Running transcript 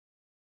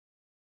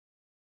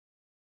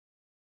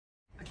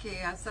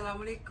Okay,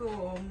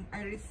 Assalamualaikum.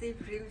 I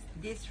received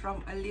this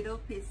from a little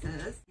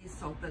pieces. This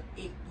salted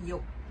egg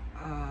yolk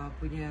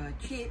punya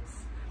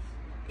chips.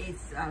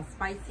 It's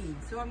spicy,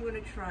 so I'm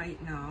gonna try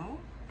it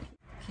now.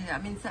 Okay,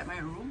 I'm inside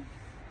my room.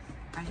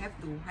 I have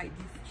to hide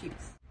these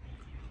chips.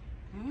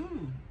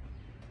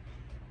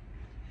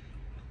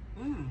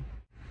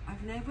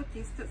 I've never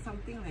tasted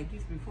something like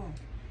this before.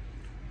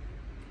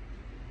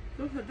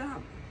 So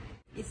sedap.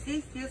 It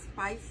says still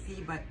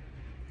spicy, but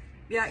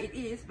yeah, it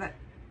is, but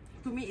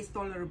to me it's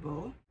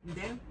tolerable.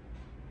 Then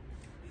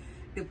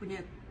the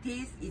punya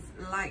taste is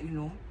light, you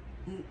know,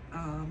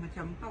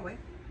 macam how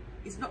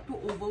it's not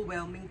too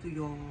overwhelming to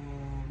your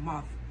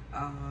mouth.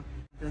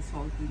 The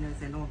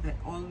saltiness and all that,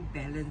 all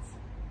balanced.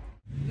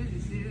 This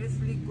is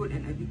seriously good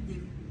and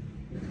addictive.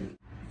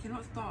 I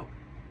cannot stop.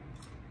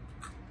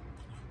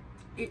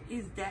 It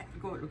is that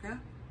good, okay?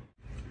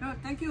 No,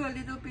 thank you, a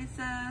little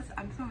pieces.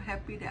 I'm so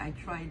happy that I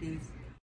tried this.